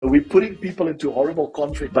We're putting people into horrible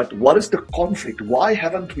conflict, but what is the conflict? Why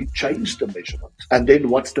haven't we changed the measurement? And then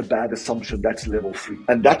what's the bad assumption? That's level 3.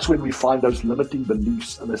 And that's when we find those limiting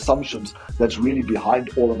beliefs and assumptions that's really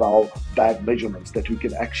behind all of our bad measurements, that we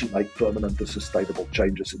can actually make permanent and sustainable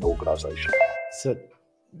changes in the organization. So,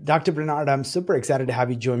 Dr. Barnard, I'm super excited to have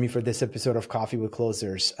you join me for this episode of Coffee with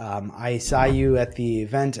Closers. I saw you at the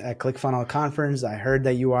event at ClickFunnels Conference. I heard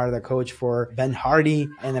that you are the coach for Ben Hardy,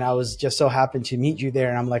 and then I was just so happy to meet you there.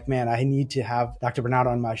 And I'm like, man, I need to have Dr. Barnard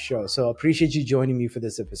on my show. So appreciate you joining me for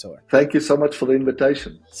this episode. Thank you so much for the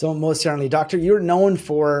invitation. So most certainly, Doctor, you're known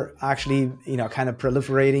for actually, kind of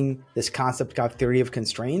proliferating this concept called theory of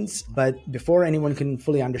constraints. But before anyone can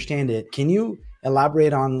fully understand it, can you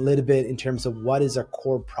elaborate on a little bit in terms of what is a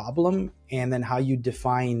core problem and then how you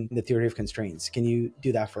define the theory of constraints? Can you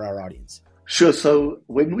do that for our audience? Sure. So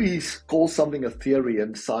when we call something a theory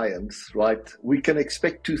in science, right, we can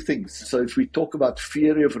expect two things. So if we talk about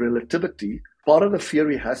theory of relativity, part of the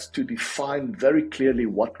theory has to define very clearly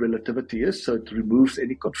what relativity is, so it removes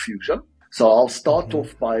any confusion. So I'll start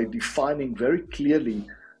off by defining very clearly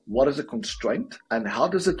what is a constraint and how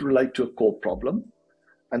does it relate to a core problem.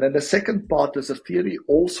 And then the second part is a theory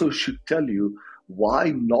also should tell you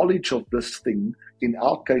why knowledge of this thing, in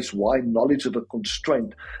our case, why knowledge of a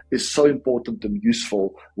constraint is so important and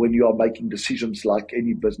useful when you are making decisions like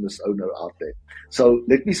any business owner out there. So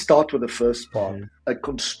let me start with the first part. A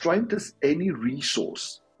constraint is any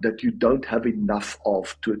resource that you don't have enough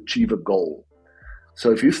of to achieve a goal. So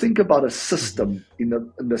if you think about a system in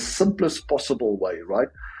the simplest possible way, right?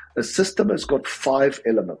 A system has got 5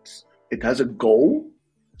 elements. It has a goal.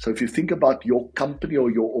 So if you think about your company or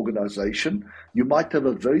your organization, you might have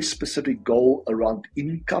a very specific goal around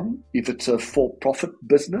income if it's a for-profit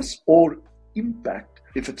business, or impact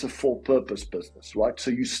if it's a for-purpose business, right? So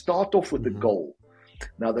you start off with the goal.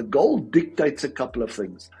 Now, the goal dictates a couple of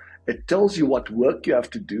things. It tells you what work you have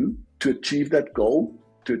to do to achieve that goal,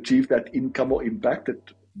 to achieve that income or impact.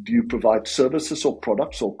 Do you provide services or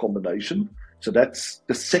products or combination? So that's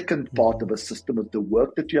the second part of a system, of the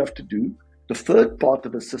work that you have to do. The third part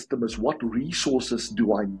of the system is what resources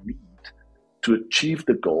do I need to achieve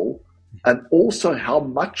the goal, and also how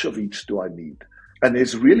much of each do I need. And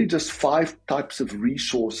there's really just 5 types of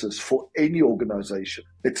resources for any organization.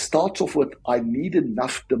 It starts off with I need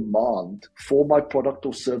enough demand for my product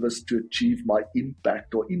or service to achieve my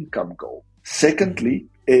impact or income goal. Secondly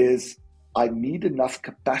is I need enough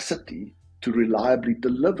capacity to reliably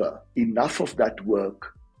deliver enough of that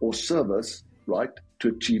work or service, right, to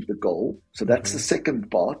achieve the goal. So that's the second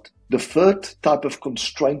part. The third type of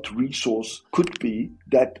constraint resource could be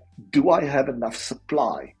that do I have enough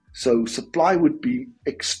supply? So supply would be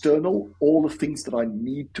external, all the things that I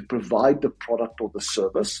need to provide the product or the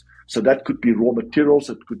service. So that could be raw materials,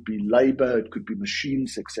 it could be labor, it could be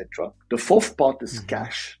machines, etc. The fourth part is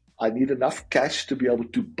cash. I need enough cash to be able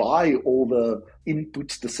to buy all the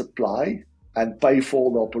inputs, the supply, and pay for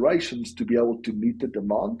all the operations to be able to meet the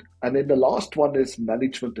demand. And then the last one is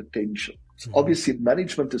management attention. So obviously,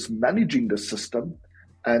 management is managing the system,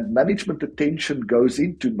 and management attention goes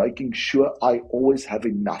into making sure I always have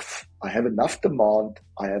enough. I have enough demand,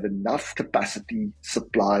 I have enough capacity,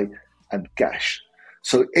 supply, and cash.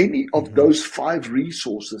 So any of those 5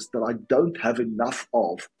 resources that I don't have enough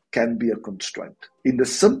of can be a constraint. In the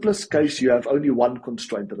simplest case, you have only one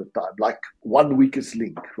constraint at a time, like one weakest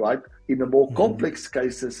link, right? In the more complex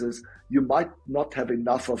cases, is you might not have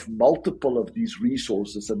enough of multiple of these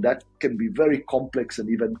resources, and that can be very complex and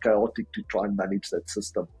even chaotic to try and manage that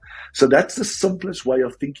system. So that's the simplest way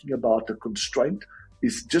of thinking about a constraint,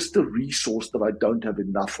 is just a resource that I don't have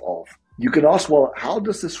enough of. You can ask, well, how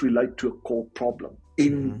does this relate to a core problem?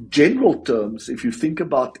 In general terms, if you think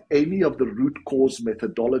about any of the root cause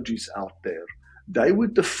methodologies out there, they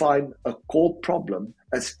would define a core problem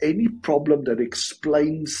as any problem that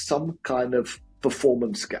explains some kind of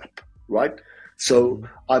performance gap, right? So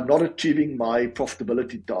I'm not achieving my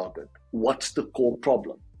profitability target. What's the core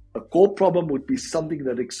problem? A core problem would be something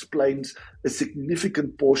that explains a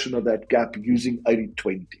significant portion of that gap using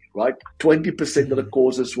 80-20, right? 20% of the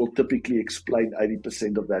causes will typically explain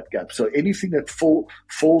 80% of that gap. So anything that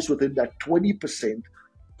falls within that 20%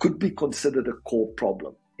 could be considered a core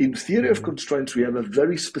problem. In theory of constraints, we have a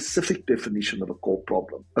very specific definition of a core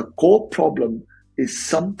problem. A core problem is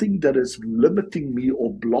something that is limiting me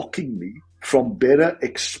or blocking me from better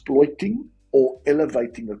exploiting or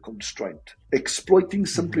elevating a constraint. Exploiting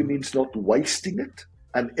simply means not wasting it,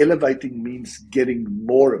 and elevating means getting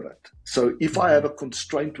more of it. So if I have a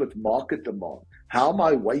constraint with market demand, how am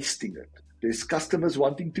I wasting it? There's customers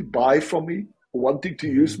wanting to buy from me, wanting to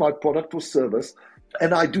use my product or service,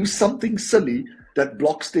 and I do something silly that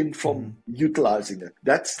blocks them from utilizing it.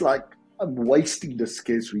 That's like I'm wasting the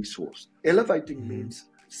scarce resource. Elevating means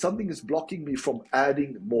something is blocking me from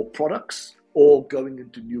adding more products or going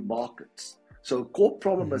into new markets. So a core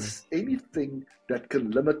problem is anything that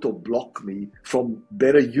can limit or block me from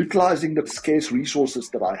better utilizing the scarce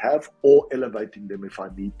resources that I have or elevating them if I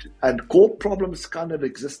need to. And core problems kind of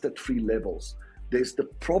exist at three levels. There's the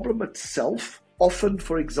problem itself. Often,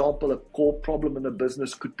 for example, a core problem in a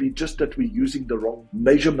business could be just that we're using the wrong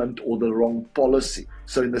measurement or the wrong policy.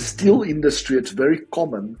 So in the steel industry, it's very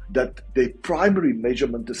common that their primary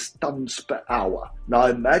measurement is tons per hour. Now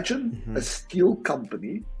imagine a steel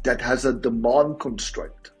company that has a demand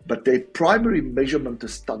constraint, but their primary measurement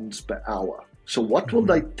is tons per hour. So what will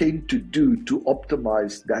they tend to do to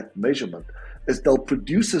optimize that measurement is they'll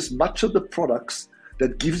produce as much of the products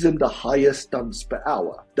that gives them the highest tons per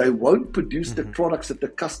hour. They won't produce the products that the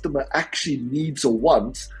customer actually needs or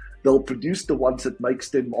wants. They'll produce the ones that makes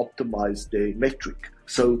them optimize their metric.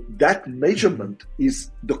 So that measurement is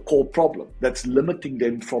the core problem that's limiting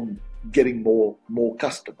them from getting more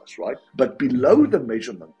customers, right? But below the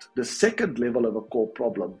measurement, the second level of a core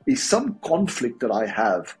problem is some conflict that I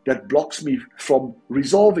have that blocks me from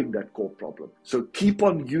resolving that core problem. So keep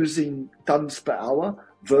on using tons per hour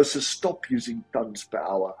versus stop using tons per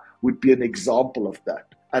hour would be an example of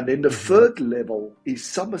that. And then the third level is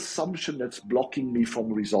some assumption that's blocking me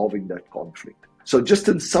from resolving that conflict. So just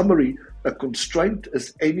in summary, a constraint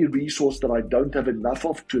is any resource that I don't have enough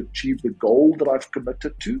of to achieve the goal that I've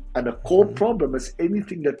committed to. And a core problem is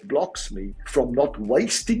anything that blocks me from not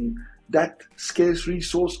wasting that scarce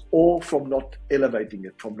resource or from not elevating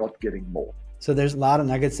it, from not getting more. So there's a lot of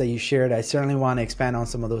nuggets that you shared. I certainly want to expand on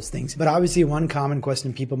some of those things. But obviously one common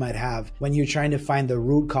question people might have when you're trying to find the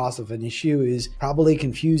root cause of an issue is probably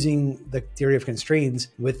confusing the theory of constraints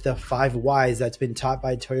with the 5 whys that's been taught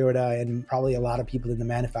by Toyota and probably a lot of people in the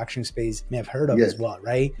manufacturing space may have heard of as well,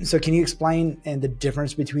 right? So can you explain the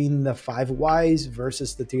difference between the 5 whys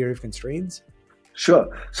versus the theory of constraints? Sure.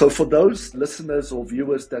 So for those listeners or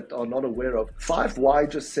viewers that are not aware of,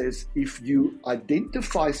 5Y just says if you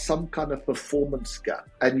identify some kind of performance gap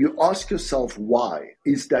and you ask yourself why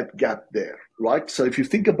is that gap there, right? So if you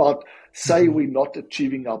think about, say we're not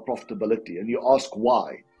achieving our profitability and you ask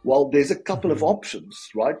why, well, there's a couple of options,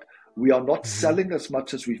 right? We are not selling as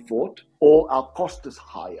much as we thought or our cost is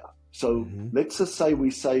higher. So let's just say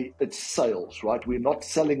we say it's sales, right? We're not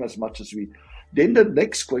selling as much as we. Then the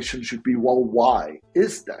next question should be, well, why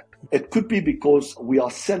is that? It could be because we are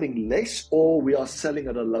selling less or we are selling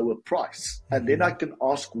at a lower price. And then I can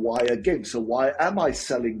ask why again. So why am I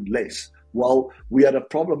selling less? Well, we had a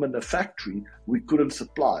problem in the factory. We couldn't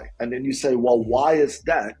supply. And then you say, well, why is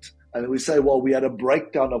that? And we say, well, we had a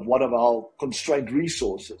breakdown of one of our constrained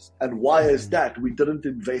resources. And why is that? We didn't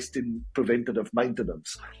invest in preventative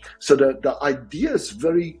maintenance. So the idea is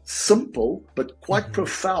very simple, but quite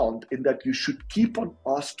profound in that you should keep on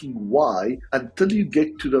asking why until you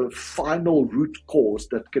get to the final root cause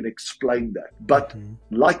that can explain that. But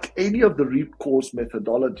like any of the root cause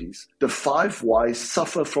methodologies, the 5 whys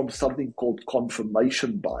suffer from something called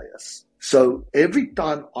confirmation bias. So every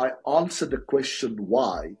time I answer the question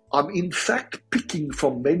why, I'm in fact picking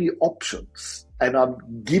from many options and I'm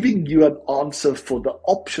giving you an answer for the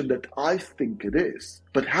option that I think it is.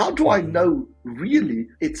 But how do I know really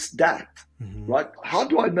it's that, right? How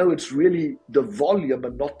do I know it's really the volume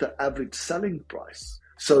and not the average selling price?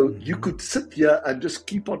 So you could sit here and just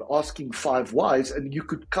keep on asking 5 whys and you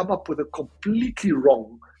could come up with a completely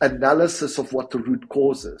wrong analysis of what the root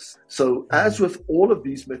cause is. So as with all of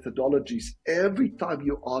these methodologies, every time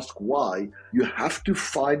you ask why, you have to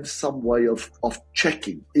find some way of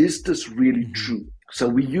checking, is this really true? So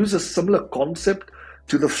we use a similar concept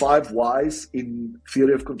to the 5 whys in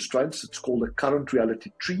theory of constraints. It's called a current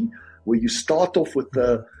reality tree, where you start off with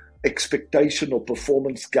the expectation or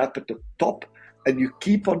performance gap at the top, and you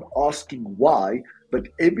keep on asking why, but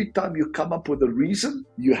every time you come up with a reason,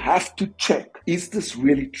 you have to check, is this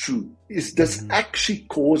really true? Is this actually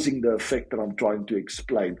causing the effect that I'm trying to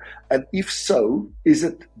explain? And if so, is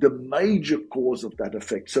it the major cause of that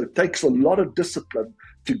effect? So it takes a lot of discipline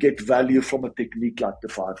to get value from a technique like the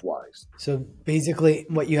 5 whys. So basically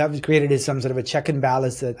what you have created is some sort of a check and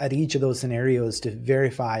balance at each of those scenarios to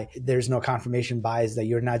verify there's no confirmation bias, that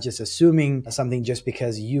you're not just assuming something just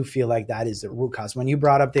because you feel like that is the root cause. When you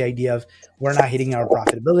brought up the idea of we're not hitting our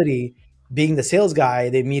profitability, being the sales guy,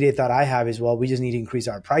 the immediate thought I have is, well, we just need to increase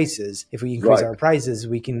our prices. If we increase our prices,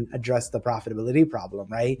 we can address the profitability problem,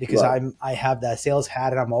 right? Because I have that sales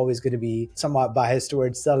hat and I'm always going to be somewhat biased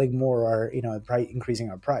towards selling more or, increasing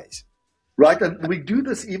our price. Right. And we do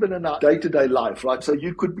this even in our day-to-day life, right? So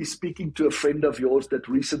you could be speaking to a friend of yours that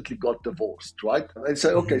recently got divorced, right? And say,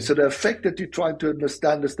 okay, so the effect that you're trying to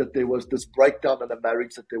understand is that there was this breakdown in a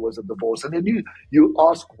marriage, that there was a divorce. And then you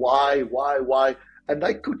ask why? And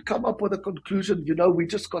they could come up with a conclusion, we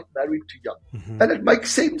just got married too young. And it makes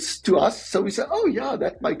sense to us. So we say, oh, yeah,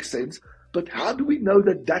 that makes sense. But how do we know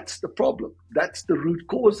that that's the problem? That's the root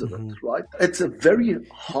cause of it, right? It's a very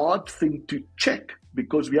hard thing to check,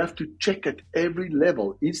 because we have to check at every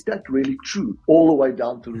level. Is that really true? All the way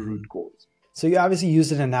down to the root cause. So you obviously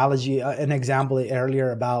used an example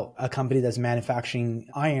earlier about a company that's manufacturing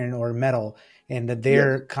iron or metal, and that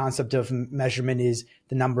their concept of measurement is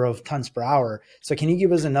the number of tons per hour. So can you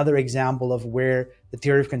give us another example of where the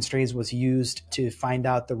theory of constraints was used to find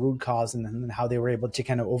out the root cause, and how they were able to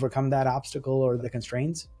kind of overcome that obstacle or the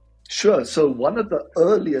constraints? Sure. So one of the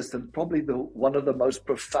earliest and probably one of the most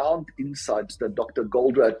profound insights that Dr.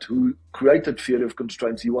 Goldratt, who created theory of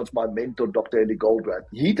constraints, he was my mentor, Dr. Eli Goldratt,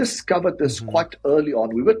 he discovered this quite early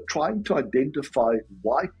on. We were trying to identify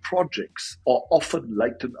why projects are often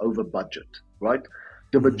late and over budget, right?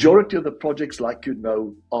 The majority of the projects, like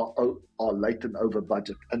are late and over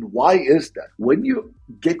budget. And why is that? When you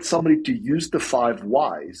get somebody to use the 5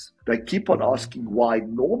 whys, they keep on asking why.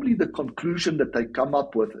 Normally the conclusion that they come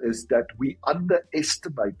up with is that we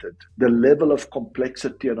underestimated the level of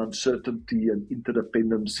complexity and uncertainty and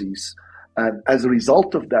interdependencies. And as a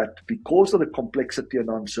result of that, because of the complexity and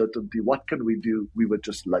uncertainty, what can we do? We were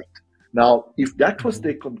just late. Now, if that was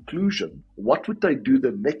their conclusion, what would they do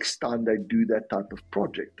the next time they do that type of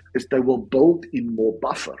project? Is they will build in more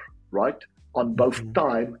buffer, right, on both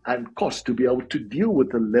time and cost to be able to deal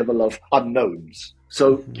with the level of unknowns.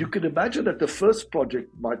 So you can imagine that the first project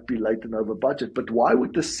might be late and over budget, but why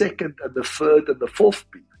would the second and the third and the fourth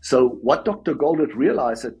be? So what Dr. Goldratt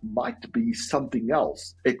realized, it might be something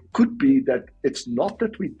else. It could be that it's not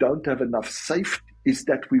that we don't have enough safety, is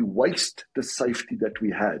that we waste the safety that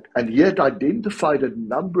we had. And he had identified a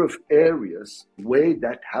number of areas where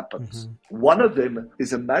that happens. One of them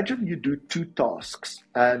is, imagine you do 2 tasks,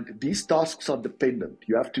 and these tasks are dependent.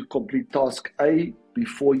 You have to complete task A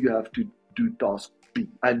before you have to do task B.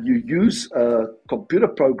 And you use a computer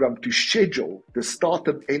program to schedule the start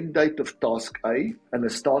and end date of task A and the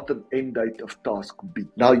start and end date of task B.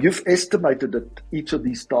 Now, you've estimated that each of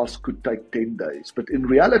these tasks could take 10 days, but in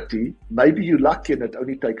reality, maybe you're lucky and it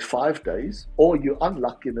only takes 5 days, or you're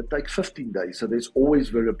unlucky and it takes 15 days. So there's always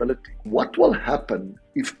variability. What will happen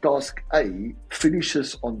if task A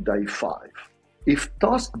finishes on day 5? If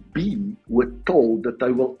task B were told that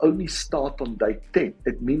they will only start on day 10,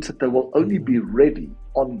 it means that they will only be ready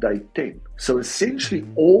on day 10. So essentially,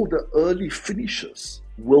 all the early finishes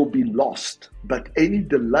will be lost, but any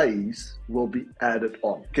delays will be added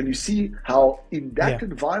on. Can you see how in that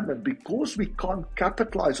environment, because we can't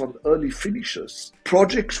capitalize on early finishes,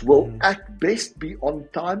 projects will at best be on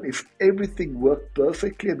time. If everything worked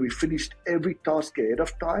perfectly and we finished every task ahead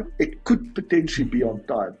of time, it could potentially be on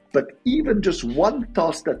time. But even just one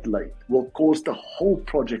task that late will cause the whole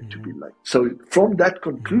project to be late. So from that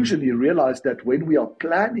conclusion, you realize that when we are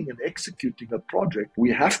planning and executing a project,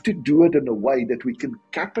 we have to do it in a way that we can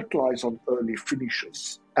capitalize on early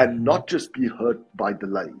finishes and not just be hurt by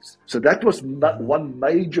delays. So that was one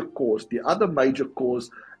major cause. The other major cause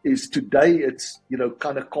is today it's,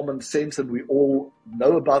 kind of common sense and we all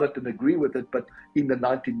know about it and agree with it. But in the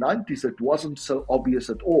 1990s, it wasn't so obvious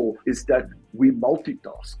at all, is that we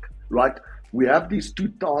multitask, right? We have these 2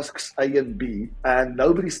 tasks, A and B, and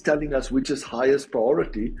nobody's telling us which is highest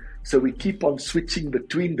priority. So we keep on switching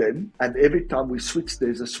between them. And every time we switch,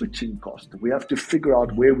 there's a switching cost. We have to figure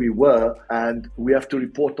out where we were and we have to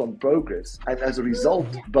report on progress. And as a result,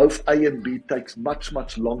 both A and B takes much,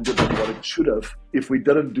 much longer than what it should have if we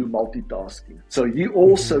didn't do multitasking. So he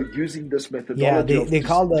also using this methodology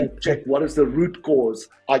to check what is the root cause,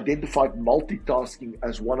 identified multitasking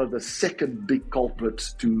as one of the second big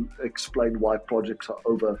culprits to explain why projects are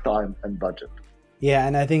over time and budget. Yeah,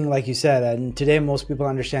 and I think, like you said, and today most people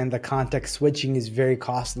understand that context switching is very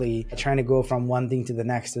costly, trying to go from one thing to the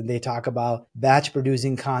next. And they talk about batch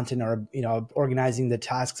producing content or, organizing the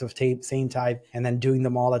tasks of same type and then doing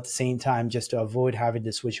them all at the same time just to avoid having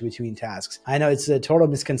to switch between tasks. I know it's a total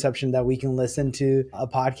misconception that we can listen to a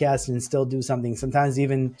podcast and still do something. Sometimes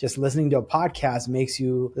even just listening to a podcast makes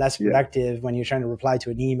you less productive when you're trying to reply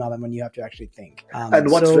to an email than when you have to actually think.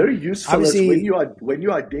 And what's very useful is when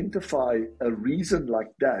you identify a reason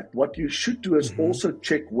like that, what you should do is also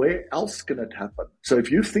check where else can it happen. So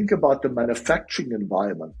if you think about the manufacturing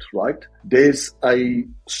environment, right, there's a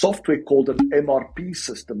software called an MRP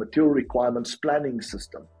system, Material Requirements Planning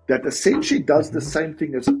System. that essentially does the same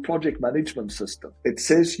thing as a project management system. It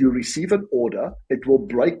says you receive an order, it will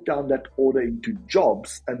break down that order into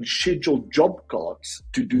jobs and schedule job cards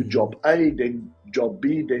to do job A, then job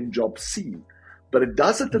B, then job C. But it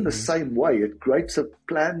does it in the same way. It creates a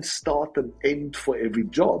planned start and end for every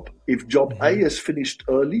job. If job A is finished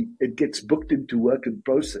early, it gets booked into work in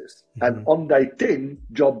process. And on day 10,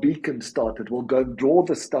 job B can start. It will go and draw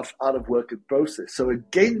the stuff out of work in process. So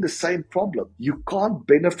again, the same problem. You can't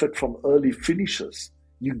benefit from early finishes.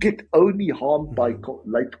 You get only harmed by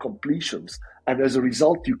late completions. And as a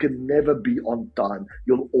result, you can never be on time.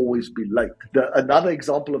 You'll always be late. Another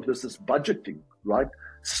example of this is budgeting, right?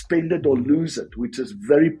 Spend it or lose it, which is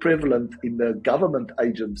very prevalent in the government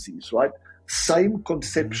agencies, right? Same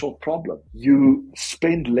conceptual problem. You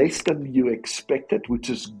spend less than you expected,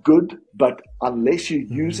 which is good, but unless you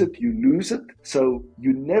use it, you lose it. So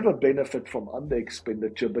you never benefit from under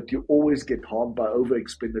expenditure, but you always get harmed by over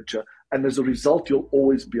expenditure. And as a result, you'll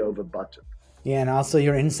always be over budget. Yeah, and also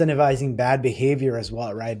you're incentivizing bad behavior as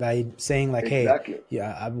well, right? By saying like, Exactly. hey,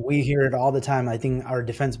 yeah, we hear it all the time. I think our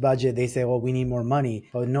defense budget, they say, well, we need more money,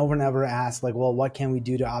 but no one ever asks like, well, what can we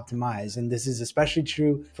do to optimize? And this is especially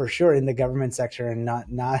true for sure in the government sector, and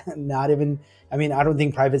not even, I mean, I don't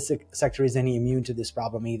think private sector is any immune to this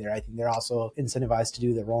problem either. I think they're also incentivized to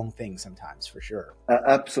do the wrong thing sometimes, for sure.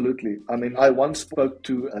 Absolutely. I mean, I once spoke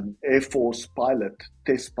to an Air Force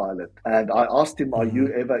test pilot, and I asked him, are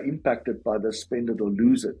you ever impacted by the spend it or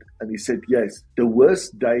lose it? And he said, yes. The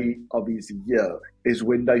worst day of his year is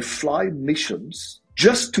when they fly missions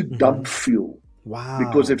just to dump fuel. Wow.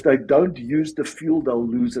 Because if they don't use the fuel, they'll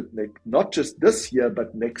lose it not just this year,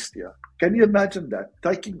 but next year. Can you imagine that?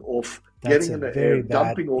 Taking off, getting in the air,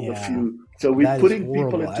 dumping all the fuel. So we're putting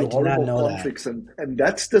people into horrible conflicts. And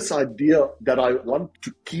that's this idea that I want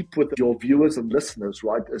to keep with your viewers and listeners,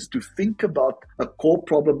 right? Is to think about a core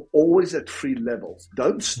problem always at 3 levels.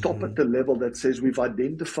 Don't stop at the level that says we've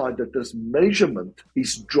identified that this measurement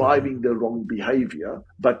is driving the wrong behavior.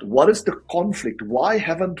 But what is the conflict? Why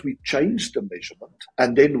haven't we changed the measurement?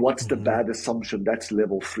 And then what's the bad assumption? That's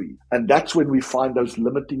level 3. And that's when we find those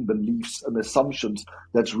limiting beliefs and assumptions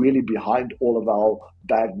that's really behind all of our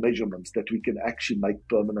bad measurements, that we can actually make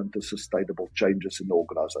permanent and sustainable changes in the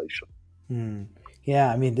organization.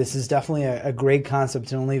 Yeah, I mean, this is definitely a great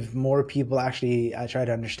concept, and only if more people actually try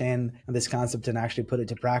to understand this concept and actually put it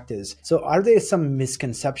to practice. So are there some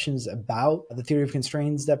misconceptions about the theory of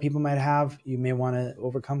constraints that people might have you may want to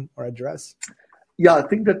overcome or address? Yeah, I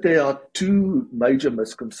think that there are 2 major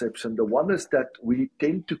misconceptions. The one is that we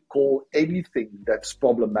tend to call anything that's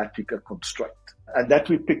problematic a constraint. And that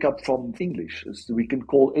we pick up from English. We can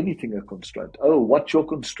call anything a constraint. Oh, what's your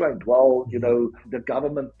constraint? Well, the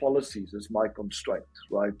government policies is my constraint,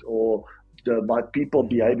 right? Or my people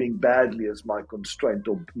behaving badly is my constraint,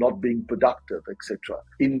 or not being productive, etc.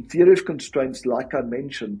 In theory of constraints, like I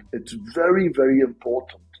mentioned, it's very, very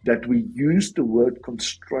important that we use the word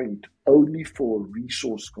constraint only for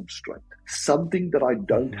resource constraint, something that I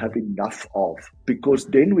don't have enough of, because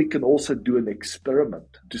then we can also do an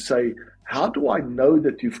experiment to say, how do I know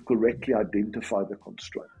that you've correctly identified the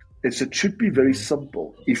constraint? It should be very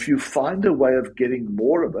simple. If you find a way of getting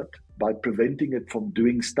more of it by preventing it from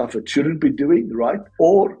doing stuff it shouldn't be doing, right?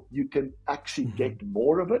 Or you can actually get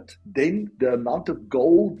more of it, then the amount of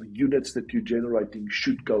gold units that you're generating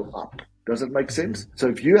should go up. Does it make sense? So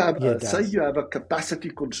if you have, say you have a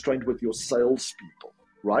capacity constraint with your salespeople,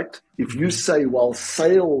 right? If you say, well,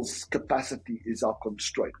 sales capacity is our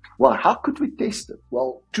constraint. Well, how could we test it?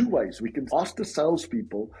 Well, 2 ways. We can ask the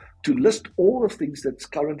salespeople to list all the things that's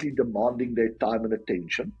currently demanding their time and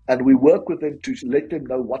attention. And we work with them to let them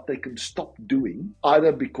know what they can stop doing,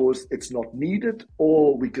 either because it's not needed,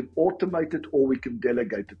 or we can automate it, or we can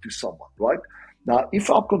delegate it to someone, right? Now, if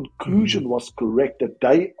our conclusion was correct that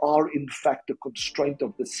they are in fact a constraint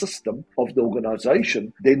of the system, of the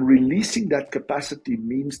organization, then releasing that capacity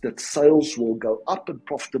means that sales will go up and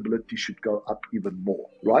profitability should go up even more,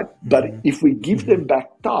 right? But if we give them back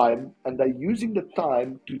time and they're using the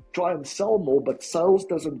time to try and sell more, but sales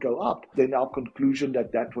doesn't go up, then our conclusion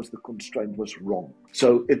that was the constraint was wrong.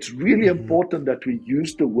 So it's really important that we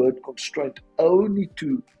use the word constraint only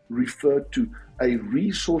to refer to a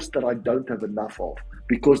resource that I don't have enough of,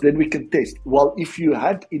 because then we can test, well, if you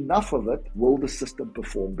had enough of it, will the system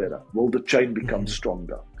perform better? Will the chain become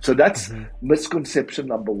stronger? So that's misconception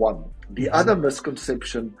number 1. The other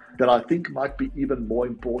misconception that I think might be even more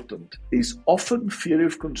important is often theory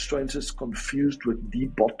of constraints is confused with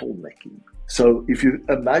debottlenecking. So if you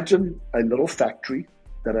imagine a little factory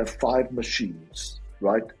that have 5 machines,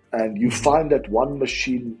 right? And you find that one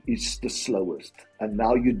machine is the slowest, and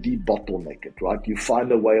now you de-bottleneck it, right? You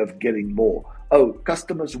find a way of getting more. Oh,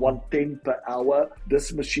 customers want 10 per hour.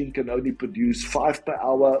 This machine can only produce 5 per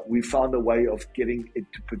hour. We found a way of getting it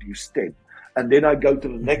to produce 10. And then I go to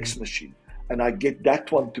the next machine and I get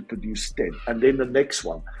that one to produce 10, and then the next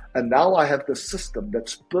one. And now I have the system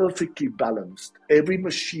that's perfectly balanced. Every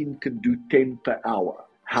machine can do 10 per hour.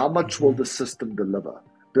 How much will the system deliver?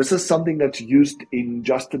 This is something that's used in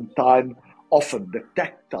just-in-time often, the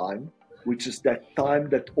takt time, which is that time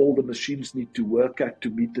that all the machines need to work at to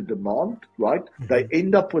meet the demand, right? They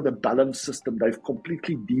end up with a balanced system. They've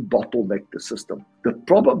completely de-bottlenecked the system. The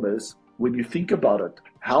problem is, when you think about it,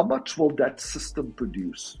 how much will that system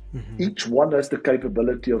produce? Each one has the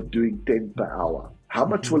capability of doing 10 per hour. How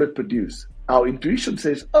much will it produce? Our intuition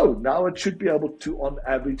says, oh, now it should be able to, on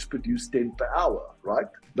average, produce 10 per hour, right?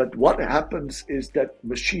 But what happens is that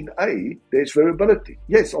machine A, there's variability.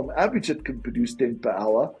 Yes, on average, it can produce 10 per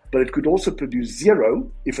hour, but it could also produce 0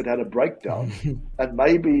 if it had a breakdown. And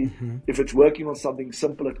maybe if it's working on something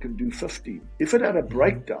simple, it can do 15. If it had a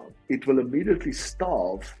breakdown, it will immediately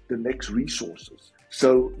starve the next resources.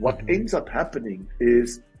 So what ends up happening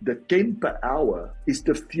is the 10 per hour is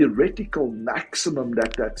the theoretical maximum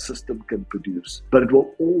that that system can produce, but it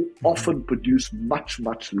will often produce much,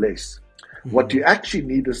 much less. What you actually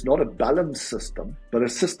need is not a balanced system, but a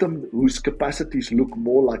system whose capacities look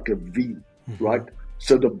more like a V, right?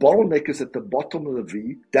 So the bottleneck is at the bottom of the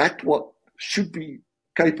V. That what should be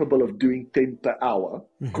capable of doing 10 per hour,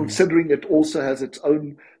 considering it also has its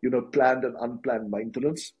own, planned and unplanned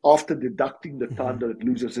maintenance. After deducting the time that it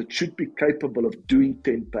loses, it should be capable of doing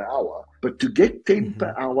 10 per hour. But to get 10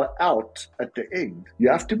 per hour out at the end, you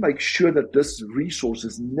have to make sure that this resource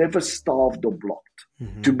is never starved or blocked.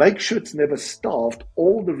 To make sure it's never starved,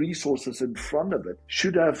 all the resources in front of it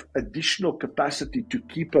should have additional capacity to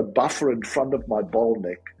keep a buffer in front of my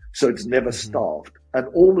bottleneck so it's never starved. And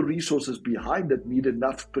all the resources behind it need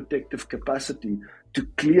enough protective capacity to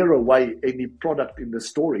clear away any product in the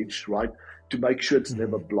storage, right, to make sure it's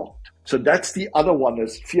never blocked. So that's the other one,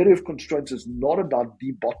 is theory of constraints is not about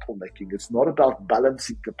debottlenecking. It's not about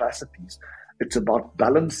balancing capacities. It's about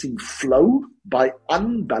balancing flow by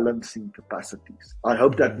unbalancing capacities. I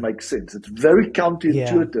hope that makes sense. It's very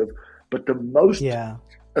counterintuitive, but the most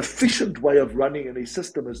efficient way of running any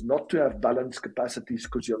system is not to have balanced capacities,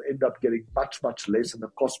 because you'll end up getting much, much less and the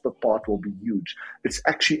cost per part will be huge. It's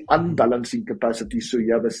actually unbalancing capacities, so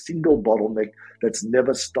you have a single bottleneck that's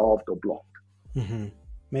never starved or blocked.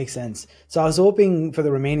 Makes sense. So I was hoping for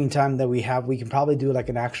the remaining time that we have, we can probably do like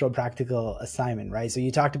an actual practical assignment, right? So you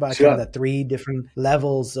talked about kind of the 3 different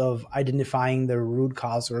levels of identifying the root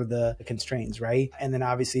cause or the constraints, right? And then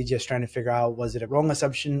obviously just trying to figure out, was it a wrong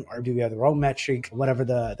assumption or do we have the wrong metric, whatever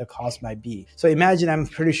the cause might be. So imagine, I'm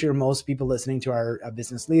pretty sure most people listening to our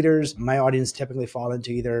business leaders, my audience typically fall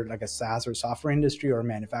into either like a SaaS or software industry or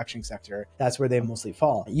manufacturing sector. That's where they mostly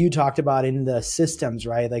fall. You talked about in the systems,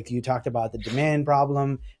 right? Like you talked about the demand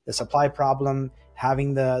problem, the supply problem,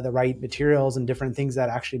 having the right materials and different things that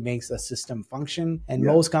actually makes a system function. And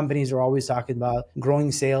most companies are always talking about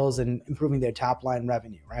growing sales and improving their top line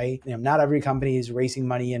revenue, right? Not every company is raising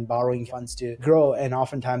money and borrowing funds to grow. And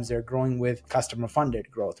oftentimes they're growing with customer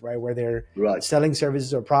funded growth, right? Where they're selling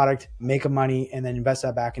services or product, make a money, and then invest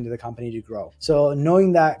that back into the company to grow. So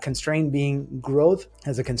knowing that constraint being growth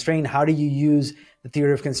as a constraint, how do you use the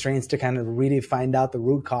theory of constraints to kind of really find out the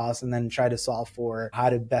root cause and then try to solve for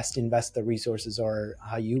how to best invest the resources, or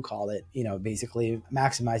how you call it, basically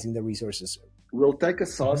maximizing the resources? We'll take a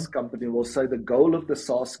SaaS company. We'll say the goal of the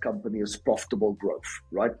SaaS company is profitable growth,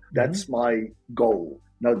 right? That's my goal.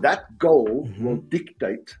 Now that goal will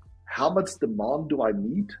dictate how much demand do I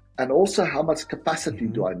need, and also how much capacity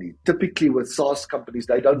do I need. Typically with SaaS companies,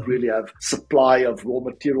 they don't really have supply of raw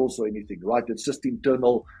materials or anything, right? It's just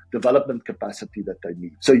internal development capacity that they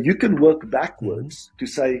need. So you can work backwards to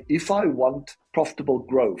say, if I want profitable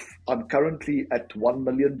growth, I'm currently at $1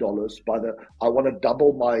 million. I want to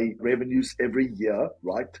double my revenues every year,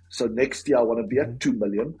 right? So next year I want to be at 2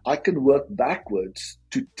 million. I can work backwards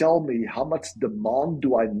to tell me how much demand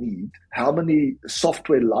do I need, how many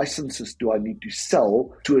software licenses do I need to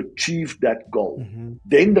sell to achieve that goal.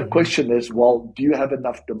 Then the question is, well, do you have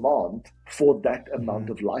enough demand for that amount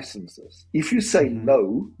of licenses? If you say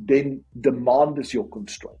no, then demand is your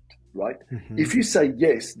constraint, right? If you say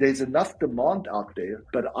yes, there's enough demand out there,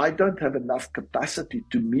 but I don't have enough capacity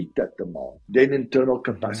to meet that demand, then internal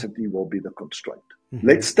capacity will be the constraint.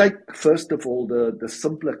 Let's take, first of all, the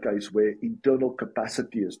simpler case where internal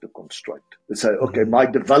capacity is the constraint. Let's say, okay, my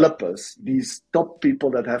developers, these top people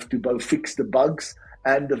that have to both fix the bugs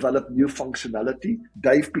and develop new functionality,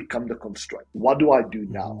 they've become the constraint. What do I do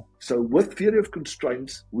now? So with theory of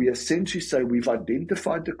constraints, we essentially say we've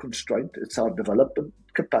identified the constraint. It's our development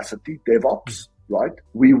capacity, DevOps. Right?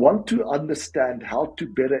 We want to understand how to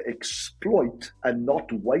better exploit and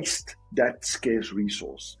not waste that scarce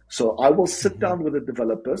resource. So I will sit down with the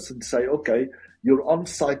developers and say, okay, you're on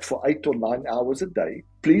site for 8 or 9 hours a day.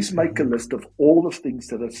 Please make a list of all the things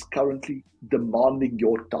that is currently demanding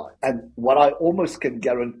your time. And what I almost can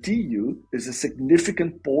guarantee you is a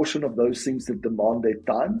significant portion of those things that demand their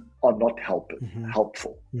time are not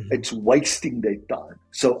helpful. It's wasting their time.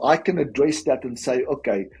 So I can address that and say,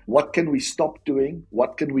 okay, what can we stop doing?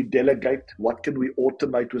 What can we delegate? What can we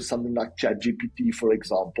automate with something like ChatGPT, for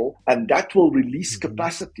example? And that will release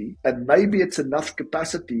capacity. And maybe it's enough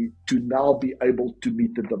capacity to now be able to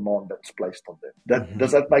meet the demand that's placed on them.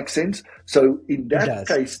 Does that make sense? So in that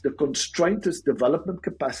case, the constraint is development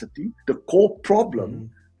capacity. The core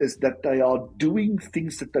problem is that they are doing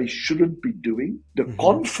things that they shouldn't be doing. The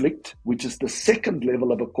conflict, which is the second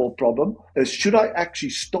level of a core problem, is should I actually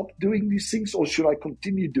stop doing these things or should I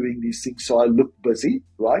continue doing these things so I look busy,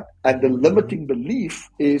 right? And the limiting belief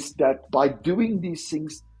is that by doing these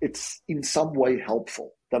things, it's in some way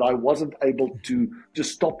helpful, that I wasn't able to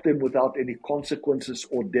just stop them without any consequences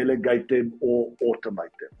or delegate them or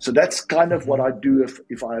automate them. So that's kind of what I do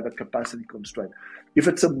if I have a capacity constraint. If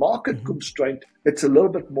it's a market constraint, it's a little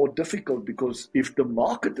bit more difficult because if the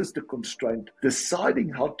market is the constraint, deciding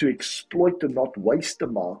how to exploit and not waste the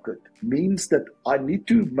market means that I need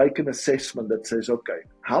to make an assessment that says, okay,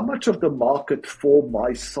 how much of the market for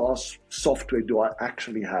my SaaS software do I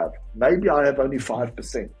actually have? Maybe I have only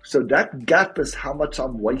 5%. So that gap is how much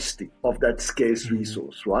I'm wasting of that scarce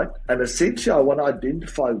resource, right? And essentially, I want to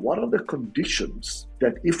identify what are the conditions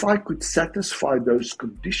that if I could satisfy those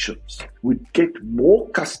conditions, would get more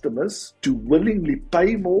customers to willingly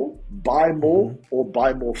pay more, buy more, or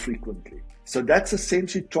buy more frequently. So that's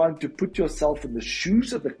essentially trying to put yourself in the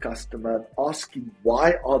shoes of the customer and asking,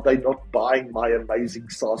 why are they not buying my amazing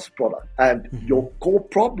SaaS product? And your core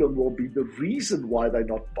problem will be the reason why they're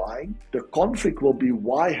not buying. The conflict will be,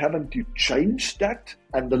 why haven't you changed that?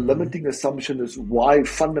 And the limiting assumption is why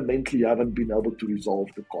fundamentally you haven't been able to resolve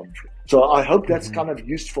the conflict. So I hope that's kind of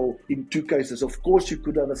useful in two cases. Of course, you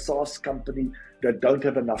could have a SaaS company that don't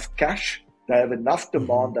have enough cash. They have enough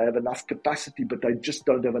demand, they have enough capacity, but they just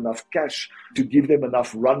don't have enough cash to give them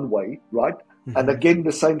enough runway, right? And again,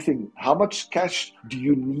 the same thing. How much cash do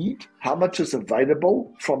you need? How much is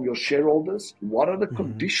available from your shareholders? What are the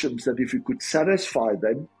conditions that if you could satisfy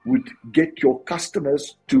them would get your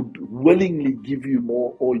customers to willingly give you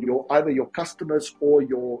more, or either your customers or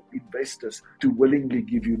your investors to willingly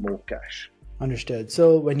give you more cash? Understood.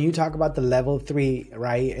 So when you talk about the level 3,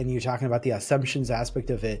 right, and you're talking about the assumptions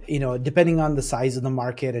aspect of it, depending on the size of the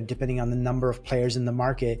market and depending on the number of players in the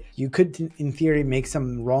market, you could, in theory, make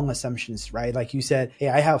some wrong assumptions, right? Like you said, hey,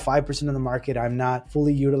 I have 5% of the market. I'm not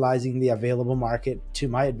fully utilizing the available market to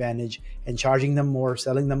my advantage and charging them more,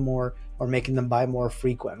 selling them more, or making them buy more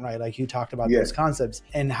frequent, right? Like you talked about those concepts.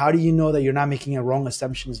 And how do you know that you're not making a wrong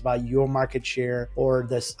assumptions about your market share or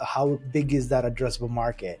how big is that addressable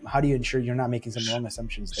market? How do you ensure you're not making some wrong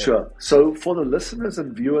assumptions there? Sure. So for the listeners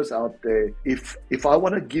and viewers out there, if I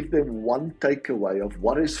want to give them one takeaway of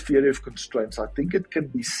what is theory of constraints, I think it can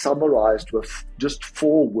be summarized with just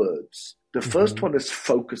 4 words. The first one is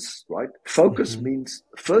focus, right? Focus means,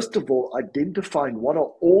 first of all, identifying what are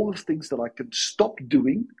all the things that I can stop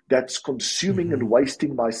doing that's consuming and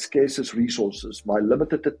wasting my scarcest resources, my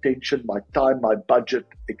limited attention, my time, my budget,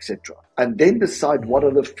 etc. And then decide what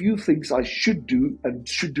are the few things I should do and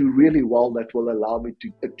should do really well that will allow me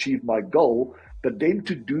to achieve my goal, but then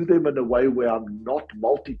to do them in a way where I'm not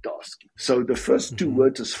multitasking. So the first 2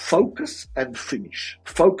 words is focus and finish.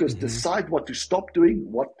 Focus, decide what to stop doing,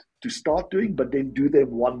 what to start doing, but then do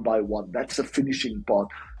them one by one. That's the finishing part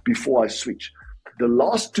before I switch. The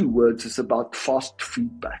last 2 words is about fast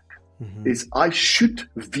feedback. Is I should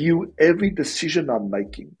view every decision I'm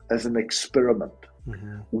making as an experiment.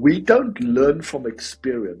 We don't learn from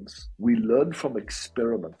experience. We learn from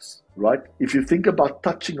experiments, right? If you think about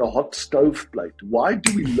touching a hot stove plate, why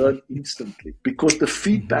do we learn instantly? Because the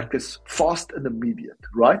feedback is fast and immediate,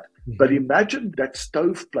 right? But imagine that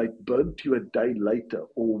stove plate burnt you a day later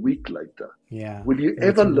or a week later. Yeah. Will you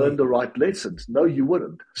ever learn the right lessons? No, you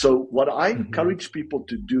wouldn't. So what I encourage people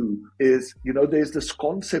to do is, there's this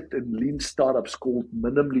concept in lean startups called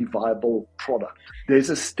minimally viable product. There's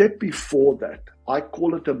a step before that. I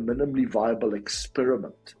call it a minimally viable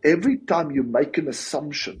experiment. Every time you make an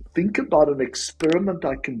assumption, think about an experiment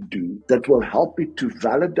I can do that will help me to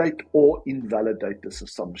validate or invalidate this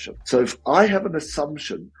assumption. So if I have an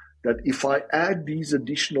assumption that if I add these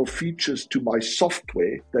additional features to my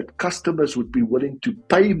software, that customers would be willing to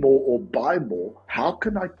pay more or buy more, how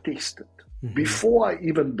can I test it before I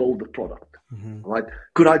even build the product? Right?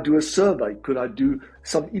 Could I do a survey? Could I do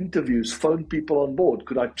some interviews, phone people on board?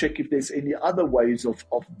 Could I check if there's any other ways of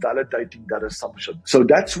validating that assumption? So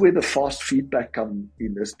that's where the fast feedback comes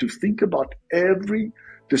in, is to think about every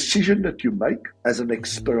decision that you make as an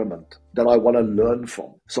experiment that I want to learn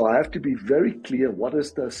from. So I have to be very clear, what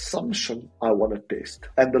is the assumption I want to test?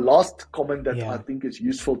 And the last comment that I think is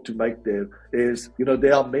useful to make there is,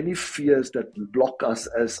 there are many fears that block us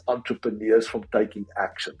as entrepreneurs from taking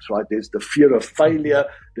actions, right? There's the fear of failure.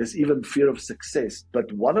 There's even fear of success.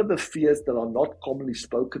 But one of the fears that are not commonly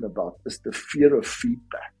spoken about is the fear of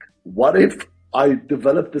feedback. What if I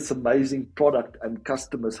developed this amazing product and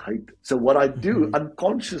customers hate it? So what I do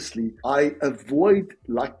unconsciously, I avoid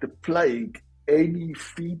like the plague any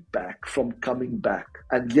feedback from coming back.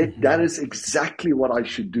 And yet that is exactly what I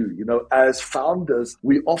should do. As founders,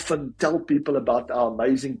 we often tell people about our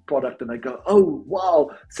amazing product and they go, oh, wow,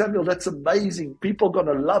 Samuel, that's amazing. People are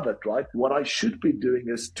going to love it, right? What I should be doing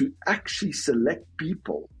is to actually select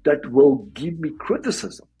people that will give me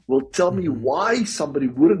criticism, will tell me why somebody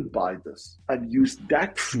wouldn't buy this, and use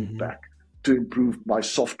that feedback to improve my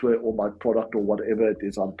software or my product or whatever it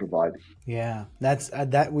is I'm providing. Yeah, that's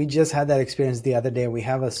that. We just had that experience the other day. We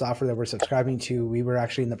have a software that we're subscribing to. We were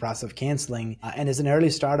actually in the process of canceling, and it's an early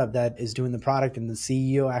startup that is doing the product. And the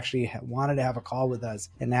CEO actually wanted to have a call with us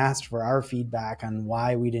and asked for our feedback on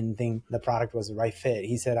why we didn't think the product was the right fit.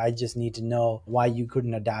 He said, "I just need to know why you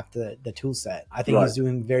couldn't adapt the tool set." I think he's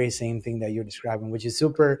doing the very same thing that you're describing, which is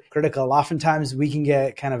super critical. Oftentimes, we can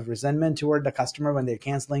get kind of resentment toward the customer when they're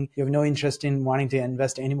canceling. You have no interest in wanting to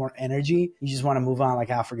invest any more energy. You just want to move on, like,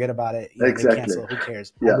 I'll forget about it. Exactly. Cancel, who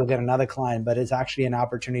cares? I'll go get another client. But it's actually an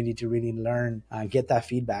opportunity to really learn, get that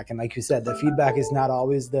feedback. And like you said, the feedback is not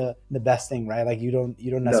always the best thing, right? Like you don't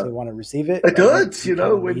necessarily want to receive it. It hurts,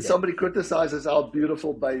 when somebody criticizes our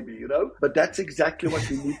beautiful baby, But that's exactly what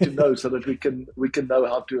we need to know so that we can know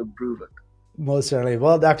how to improve it. Most certainly.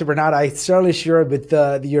 Well, Dr. Barnard, I certainly sure with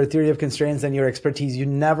your theory of constraints and your expertise, you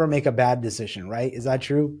never make a bad decision, right? Is that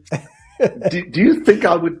true? Do you think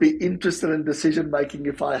I would be interested in decision making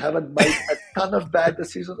if I haven't made a ton of bad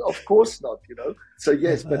decisions? Of course not, So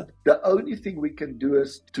yes, but the only thing we can do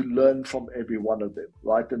is to learn from every one of them,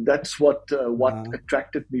 right? And that's what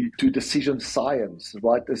attracted me to decision science,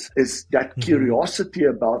 right? Is that curiosity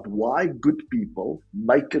about why good people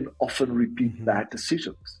make and often repeat bad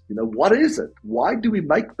decisions. What is it? Why do we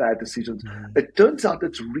make bad decisions? It turns out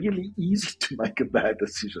it's really easy to make a bad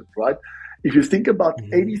decision, right? If you think about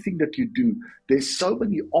anything that you do, there's so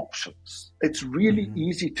many options. It's really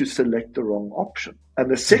easy to select the wrong option. And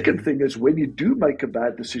the second thing is, when you do make a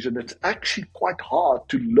bad decision, it's actually quite hard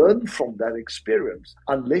to learn from that experience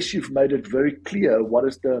unless you've made it very clear what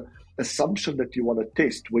is the assumption that you want to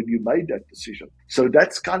test when you made that decision. So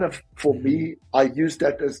that's kind of, for me, I use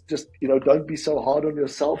that as just, don't be so hard on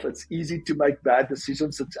yourself. It's easy to make bad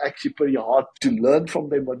decisions. It's actually pretty hard to learn from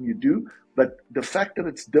them when you do. But the fact that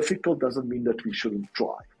it's difficult doesn't mean that we shouldn't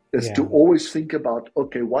try. Is to always think about,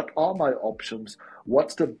 okay, what are my options?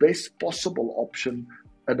 What's the best possible option?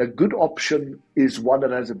 And a good option is one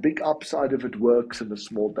that has a big upside if it works and a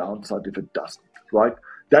small downside if it doesn't, right?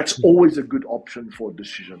 That's always a good option for a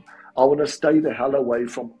decision. I want to stay the hell away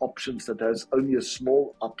from options that has only a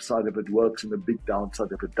small upside if it works and a big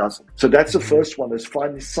downside if it doesn't. So that's the first one, is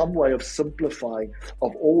finding some way of simplifying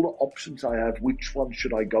of all the options I have, which one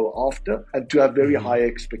should I go after, and to have very high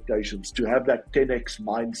expectations, to have that 10x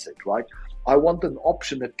mindset, right? I want an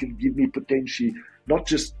option that can give me potentially not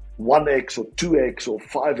just 1x or 2x or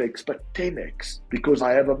 5x, but 10x, because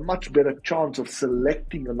I have a much better chance of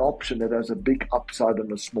selecting an option that has a big upside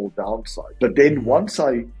and a small downside. But then once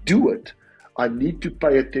I do it, I need to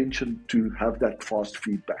pay attention to have that fast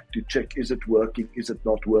feedback, to check, is it working? Is it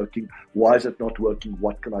not working? Why is it not working?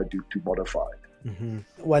 What can I do to modify it? Mm-hmm.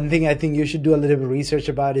 One thing I think you should do a little bit of research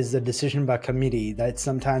about is the decision by committee. That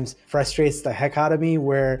sometimes frustrates the heck out of me,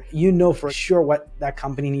 where you know for sure what that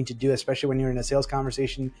company need to do, especially when you're in a sales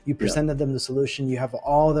conversation. You presented them the solution, you have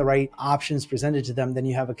all the right options presented to them, then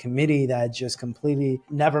you have a committee that just completely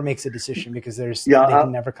never makes a decision because they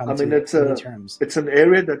can never come to any terms. It's an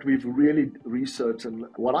area that we've really researched, and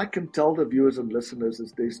what I can tell the viewers and listeners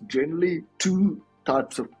is there's generally two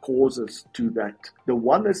types of causes to that. The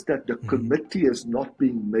one is that the committee is not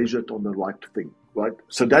being measured on the right thing, right?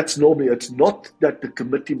 So that's normally, it's not that the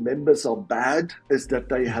committee members are bad, it's that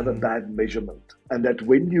they have a bad measurement. And that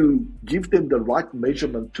when you give them the right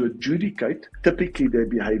measurement to adjudicate, typically their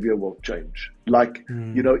behavior will change. Like,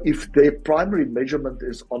 if their primary measurement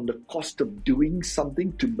is on the cost of doing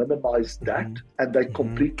something to minimize that, and they're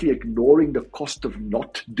completely ignoring the cost of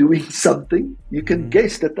not doing something, you can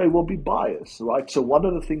guess that they will be biased, right? So one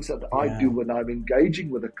of the things that I do when I'm engaging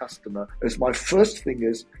with a customer is my first thing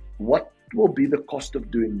is, what will be the cost of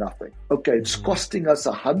doing nothing? Okay, it's costing us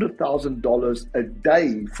 $100,000 a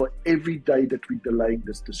day for every day that we're delaying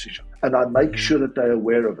this decision. And I make sure that they're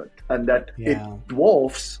aware of it, and that it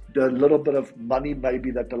dwarfs the little bit of money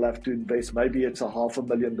maybe that they'll have to invest. Maybe it's a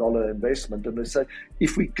 $500,000 investment. And they say,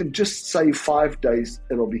 if we can just save 5 days,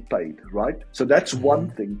 it'll be paid, right? So that's one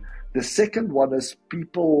thing. The second one is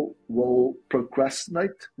people will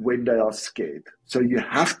procrastinate when they are scared. So you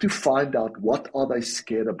have to find out what are they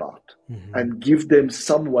scared about and give them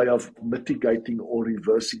some way of mitigating or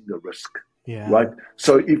reversing the risk. Right?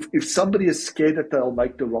 So if somebody is scared that they'll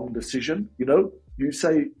make the wrong decision, you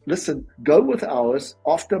say, listen, go with ours.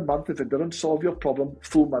 After a month, if it doesn't solve your problem,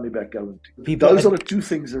 full money back guarantee. Those are the two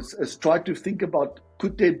things, is try to think about,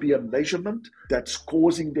 could there be a measurement that's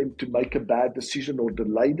causing them to make a bad decision or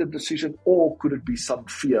delay the decision, or could it be some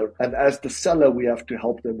fear? And as the seller, we have to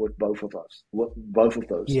help them with both of those.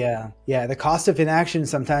 Yeah. The cost of inaction,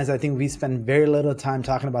 sometimes I think we spend very little time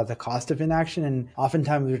talking about the cost of inaction. And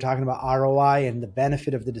oftentimes we're talking about ROI and the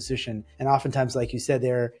benefit of the decision. And oftentimes, like you said,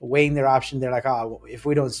 they're weighing their option. They're like, if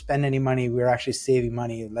we don't spend any money, we're actually saving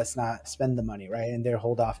money. Let's not spend the money, right? And they're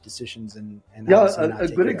hold off decisions. And a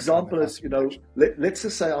good example is, let's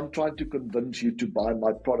just say I'm trying to convince you to buy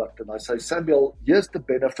my product. And I say, Samuel, here's the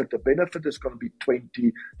benefit. The benefit is going to be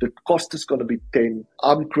 20. The cost is going to be 10.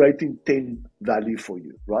 I'm creating 10 value for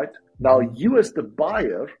you, right? Now, you as the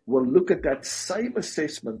buyer will look at that same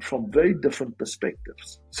assessment from very different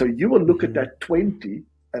perspectives. So you will look at that 20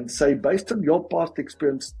 and say, based on your past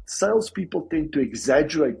experience, salespeople tend to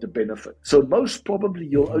exaggerate the benefit. So most probably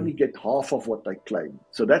you'll only get half of what they claim.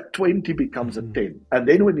 So that 20 becomes a 10. And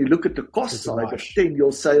then when you look at the cost side of 10,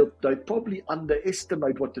 you'll say they probably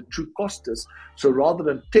underestimate what the true cost is. So rather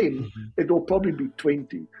than 10, it will probably be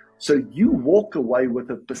 20. So you walk away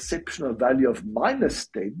with a perception of value of minus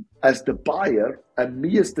 10 as the buyer, and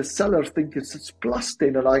me as the seller think it's plus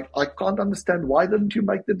 10. And I can't understand, why didn't you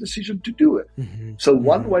make the decision to do it? So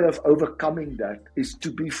one way of overcoming that is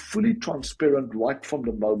to be fully transparent right from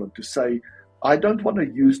the moment, to say, I don't want to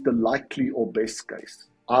use the likely or best case.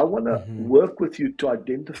 I want to work with you to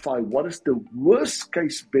identify what is the worst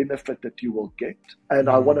case benefit that you will get. And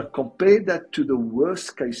I want to compare that to the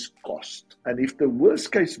worst case cost. And if the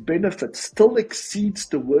worst case benefit still exceeds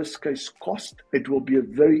the worst case cost, it will be a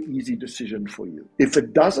very easy decision for you. If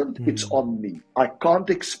it doesn't, it's on me. I can't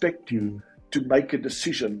expect you to make a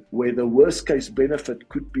decision where the worst case benefit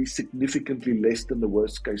could be significantly less than the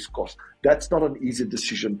worst case cost. That's not an easy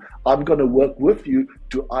decision. I'm going to work with you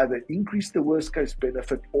to either increase the worst case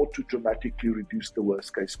benefit or to dramatically reduce the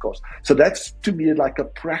worst case cost. So that's, to me, like a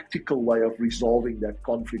practical way of resolving that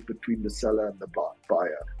conflict between the seller and the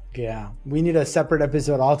buyer. Yeah, we need a separate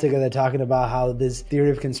episode altogether talking about how this theory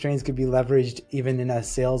of constraints could be leveraged even in a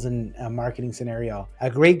sales and marketing scenario. A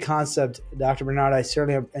great concept, Dr. Barnard. I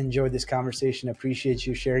certainly enjoyed this conversation. Appreciate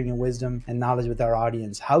you sharing your wisdom and knowledge with our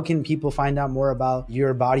audience. How can people find out more about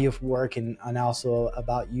your body of work and also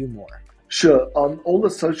about you more? Sure. On all the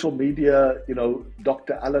social media,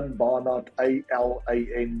 Dr. Alan Barnard,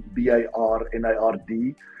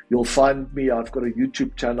 ALANBARNARD. You'll find me. I've got a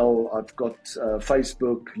YouTube channel. I've got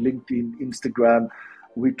Facebook, LinkedIn, Instagram.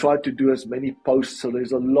 We try to do as many posts. So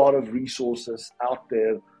there's a lot of resources out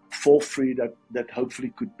there for free that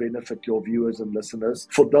hopefully could benefit your viewers and listeners.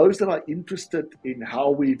 For those that are interested in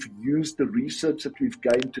how we've used the research that we've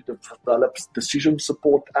gained to develop decision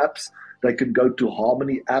support apps, they can go to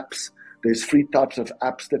Harmony Apps. There's 3 types of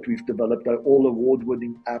apps that we've developed. They're all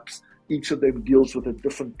award-winning apps. Each of them deals with a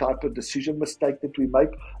different type of decision mistake that we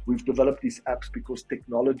make. We've developed these apps because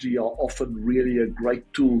technology are often really a great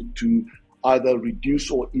tool to either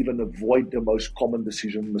reduce or even avoid the most common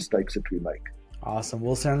decision mistakes that we make. Awesome.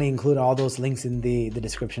 We'll certainly include all those links in the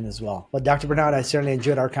description as well. But Dr. Barnard, I certainly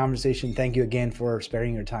enjoyed our conversation. Thank you again for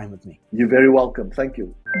sparing your time with me. You're very welcome. Thank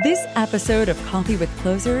you. This episode of Coffee with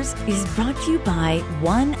Closers is brought to you by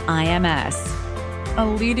One IMS, a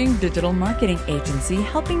leading digital marketing agency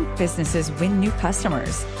helping businesses win new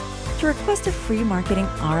customers. To request a free marketing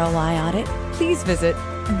ROI audit, please visit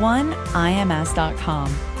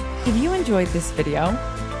oneims.com. If you enjoyed this video,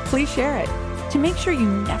 please share it. To make sure you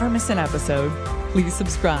never miss an episode, please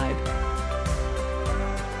subscribe.